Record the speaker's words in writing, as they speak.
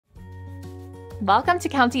Welcome to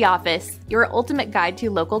County Office, your ultimate guide to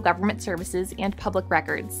local government services and public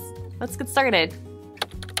records. Let's get started.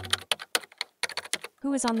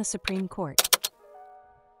 Who is on the Supreme Court?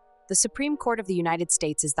 The Supreme Court of the United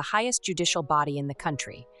States is the highest judicial body in the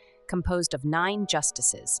country, composed of 9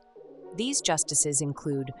 justices. These justices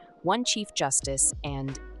include 1 Chief Justice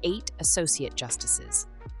and 8 Associate Justices.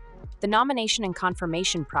 The nomination and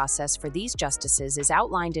confirmation process for these justices is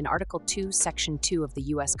outlined in Article 2, Section 2 of the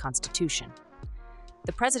U.S. Constitution.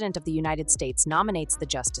 The President of the United States nominates the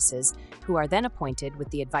justices, who are then appointed with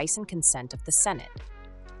the advice and consent of the Senate.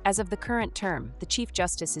 As of the current term, the Chief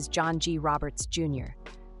Justice is John G. Roberts, Jr.,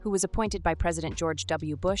 who was appointed by President George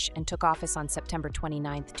W. Bush and took office on September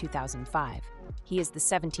 29, 2005. He is the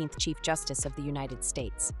 17th Chief Justice of the United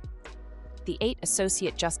States. The 8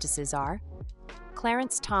 Associate Justices are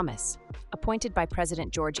Clarence Thomas, appointed by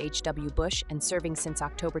President George H.W. Bush and serving since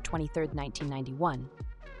October 23, 1991.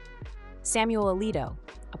 Samuel Alito,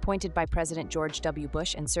 appointed by President George W.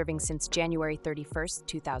 Bush and serving since January 31,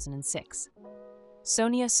 2006.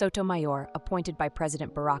 Sonia Sotomayor, appointed by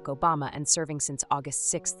President Barack Obama and serving since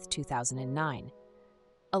August 6, 2009.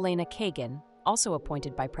 Elena Kagan, also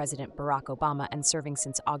appointed by President Barack Obama and serving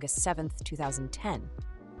since August 7, 2010.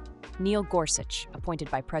 Neil Gorsuch,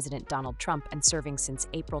 appointed by President Donald Trump and serving since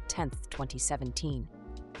April 10, 2017.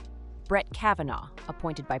 Brett Kavanaugh,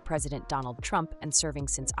 appointed by President Donald Trump and serving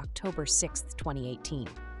since October 6, 2018.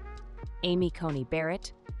 Amy Coney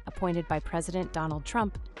Barrett, appointed by President Donald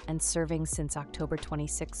Trump and serving since October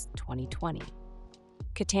 26, 2020.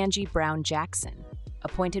 Ketanji Brown Jackson,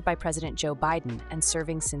 appointed by President Joe Biden and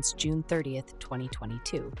serving since June 30,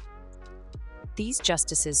 2022. These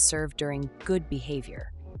justices serve during good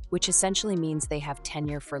behavior, which essentially means they have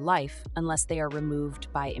tenure for life unless they are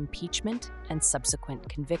removed by impeachment and subsequent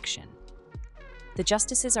conviction. The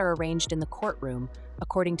justices are arranged in the courtroom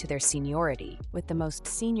according to their seniority, with the most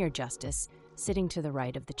senior justice sitting to the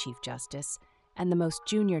right of the Chief Justice and the most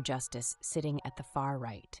junior justice sitting at the far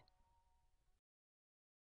right.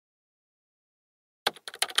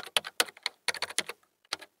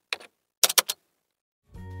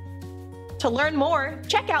 To learn more,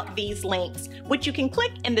 check out these links, which you can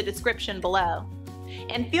click in the description below.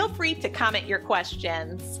 And feel free to comment your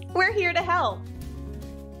questions. We're here to help.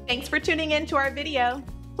 Thanks for tuning in to our video.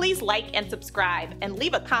 Please like and subscribe and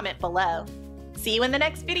leave a comment below. See you in the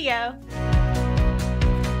next video.